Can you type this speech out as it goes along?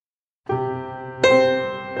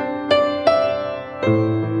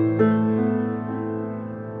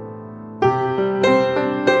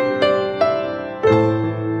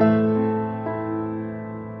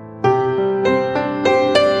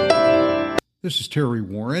This is Terry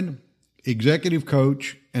Warren, executive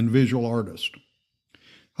coach and visual artist.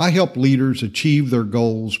 I help leaders achieve their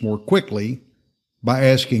goals more quickly by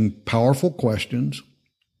asking powerful questions,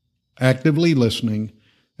 actively listening,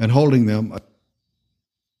 and holding them.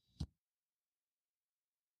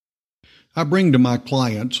 I bring to my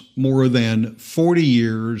clients more than 40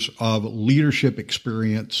 years of leadership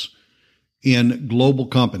experience in global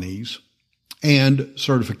companies and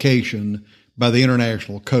certification by the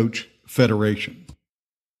International Coach Federation.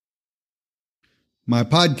 My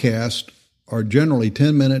podcasts are generally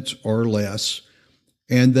 10 minutes or less,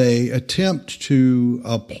 and they attempt to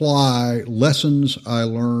apply lessons I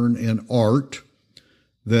learn in art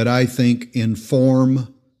that I think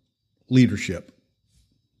inform leadership.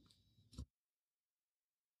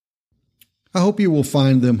 I hope you will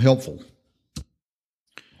find them helpful.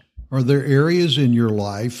 Are there areas in your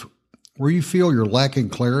life where you feel you're lacking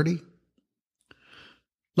clarity?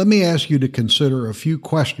 Let me ask you to consider a few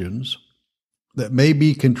questions that may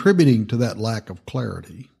be contributing to that lack of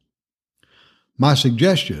clarity. My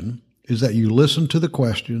suggestion is that you listen to the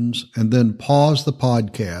questions and then pause the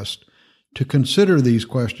podcast to consider these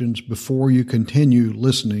questions before you continue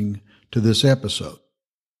listening to this episode.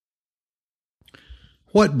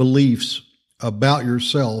 What beliefs about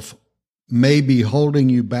yourself may be holding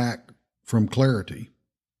you back from clarity?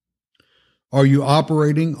 Are you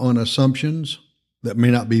operating on assumptions that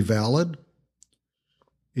may not be valid?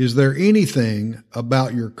 Is there anything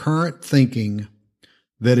about your current thinking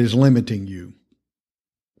that is limiting you?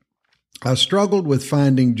 I struggled with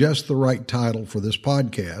finding just the right title for this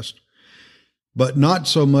podcast, but not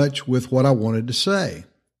so much with what I wanted to say.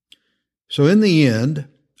 So in the end,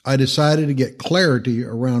 I decided to get clarity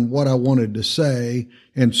around what I wanted to say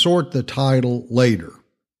and sort the title later.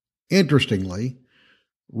 Interestingly,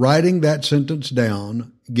 writing that sentence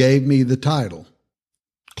down gave me the title,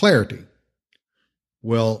 Clarity.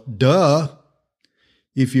 Well, duh.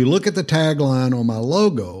 If you look at the tagline on my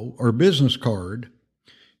logo or business card,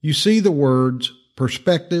 you see the words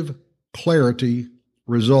perspective, clarity,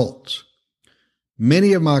 results.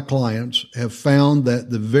 Many of my clients have found that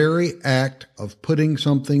the very act of putting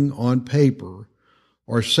something on paper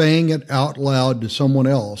or saying it out loud to someone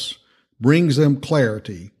else brings them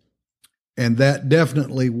clarity, and that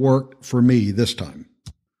definitely worked for me this time.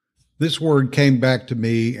 This word came back to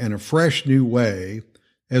me in a fresh new way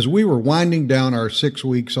as we were winding down our 6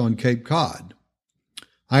 weeks on Cape Cod.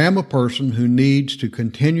 I am a person who needs to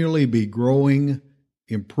continually be growing,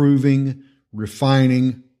 improving,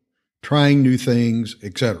 refining, trying new things,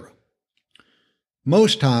 etc.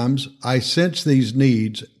 Most times I sense these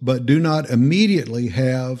needs, but do not immediately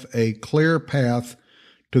have a clear path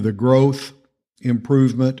to the growth,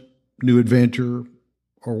 improvement, new adventure,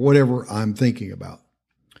 or whatever I'm thinking about.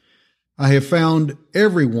 I have found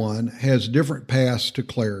everyone has different paths to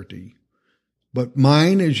clarity, but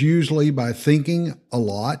mine is usually by thinking a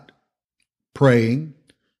lot, praying,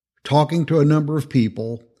 talking to a number of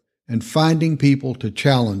people, and finding people to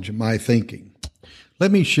challenge my thinking.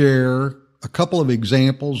 Let me share a couple of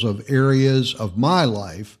examples of areas of my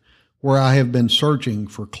life where I have been searching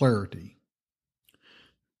for clarity.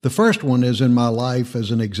 The first one is in my life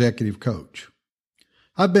as an executive coach.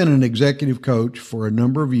 I've been an executive coach for a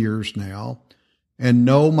number of years now, and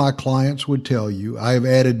know my clients would tell you I have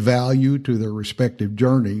added value to their respective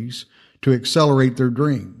journeys to accelerate their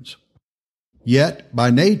dreams. Yet,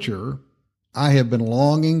 by nature, I have been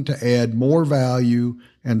longing to add more value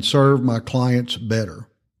and serve my clients better.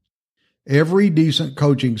 Every decent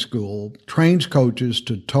coaching school trains coaches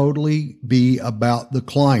to totally be about the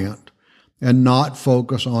client and not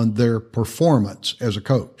focus on their performance as a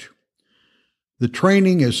coach. The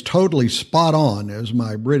training is totally spot on, as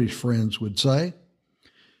my British friends would say,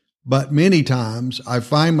 but many times I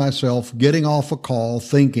find myself getting off a call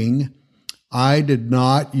thinking I did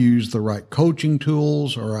not use the right coaching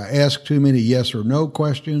tools, or I asked too many yes or no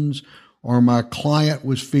questions, or my client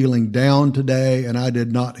was feeling down today and I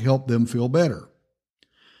did not help them feel better.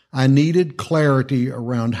 I needed clarity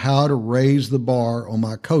around how to raise the bar on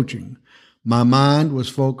my coaching. My mind was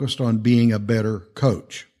focused on being a better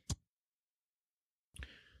coach.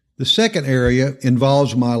 The second area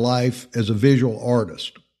involves my life as a visual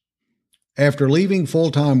artist. After leaving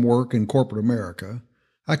full-time work in corporate America,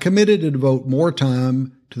 I committed to devote more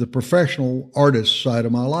time to the professional artist side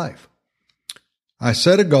of my life. I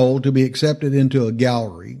set a goal to be accepted into a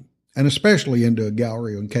gallery, and especially into a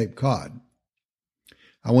gallery on Cape Cod.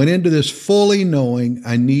 I went into this fully knowing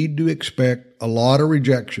I need to expect a lot of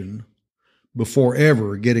rejection before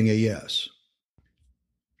ever getting a yes.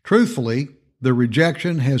 Truthfully, the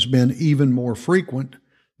rejection has been even more frequent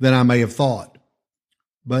than I may have thought.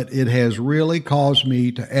 but it has really caused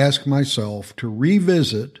me to ask myself to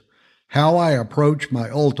revisit how I approach my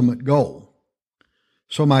ultimate goal.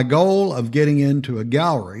 So my goal of getting into a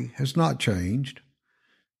gallery has not changed,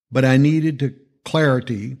 but I needed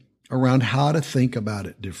clarity around how to think about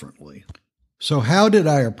it differently. So how did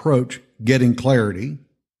I approach getting clarity,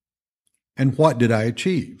 and what did I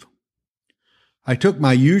achieve? I took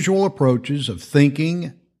my usual approaches of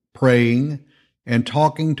thinking, praying, and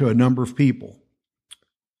talking to a number of people.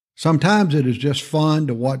 Sometimes it is just fun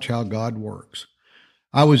to watch how God works.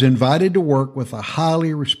 I was invited to work with a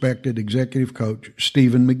highly respected executive coach,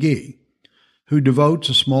 Stephen McGee, who devotes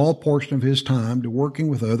a small portion of his time to working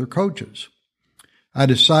with other coaches. I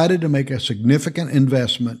decided to make a significant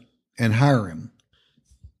investment and hire him.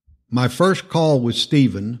 My first call with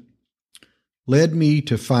Stephen led me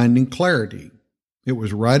to finding clarity. It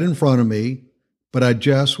was right in front of me, but I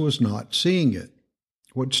just was not seeing it.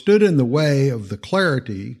 What stood in the way of the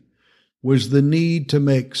clarity was the need to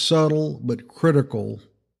make subtle but critical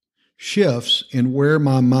shifts in where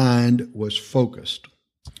my mind was focused.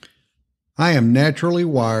 I am naturally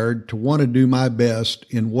wired to want to do my best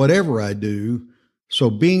in whatever I do,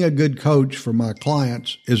 so being a good coach for my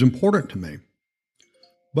clients is important to me.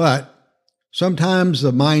 But sometimes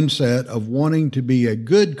the mindset of wanting to be a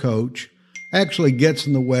good coach actually gets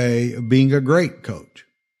in the way of being a great coach.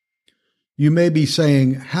 You may be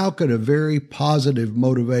saying, how could a very positive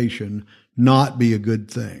motivation not be a good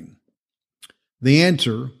thing? The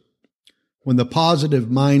answer, when the positive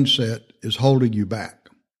mindset is holding you back.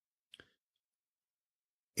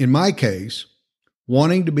 In my case,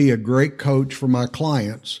 wanting to be a great coach for my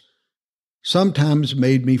clients sometimes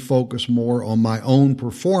made me focus more on my own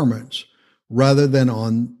performance rather than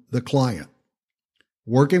on the client.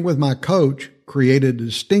 Working with my coach created a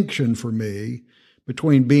distinction for me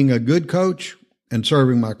between being a good coach and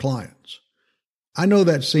serving my clients. I know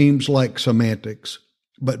that seems like semantics,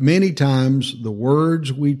 but many times the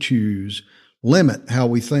words we choose limit how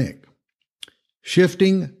we think.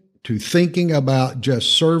 Shifting to thinking about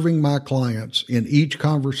just serving my clients in each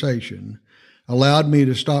conversation allowed me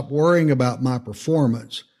to stop worrying about my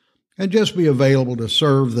performance and just be available to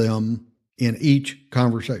serve them in each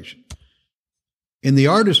conversation. In the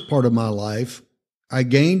artist part of my life, I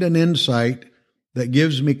gained an insight that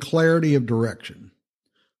gives me clarity of direction.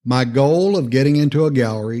 My goal of getting into a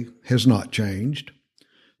gallery has not changed,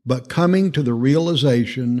 but coming to the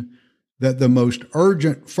realization that the most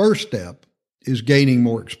urgent first step is gaining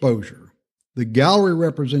more exposure. The gallery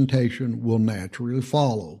representation will naturally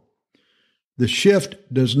follow. The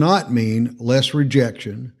shift does not mean less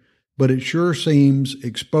rejection, but it sure seems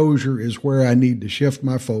exposure is where I need to shift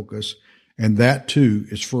my focus, and that too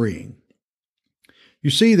is freeing. You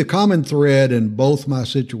see, the common thread in both my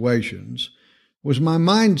situations was my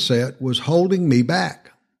mindset was holding me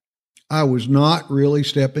back. I was not really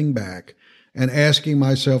stepping back and asking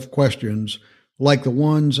myself questions like the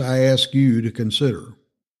ones I ask you to consider.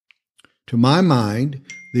 To my mind,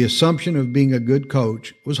 the assumption of being a good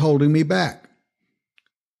coach was holding me back.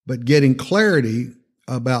 But getting clarity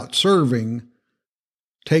about serving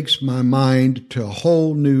takes my mind to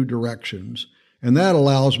whole new directions, and that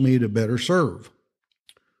allows me to better serve.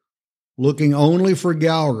 Looking only for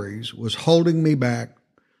galleries was holding me back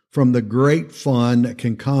from the great fun that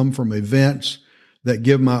can come from events that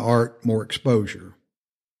give my art more exposure.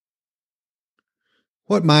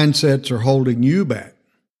 What mindsets are holding you back?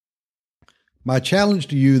 My challenge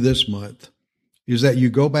to you this month is that you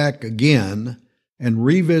go back again and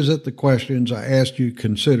revisit the questions I asked you to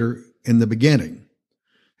consider in the beginning,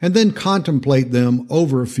 and then contemplate them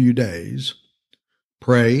over a few days.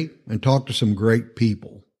 Pray and talk to some great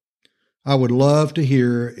people. I would love to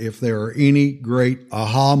hear if there are any great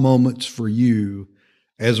aha moments for you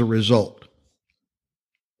as a result.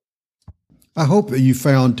 I hope that you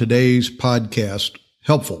found today's podcast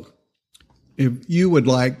helpful. If you would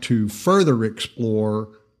like to further explore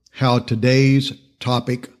how today's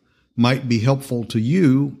topic might be helpful to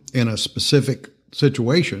you in a specific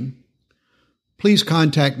situation, please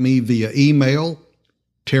contact me via email,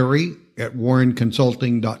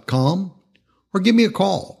 terry@warrenconsulting.com, or give me a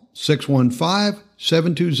call,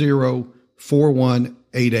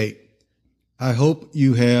 615-720-4188. I hope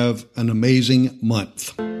you have an amazing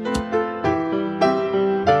month.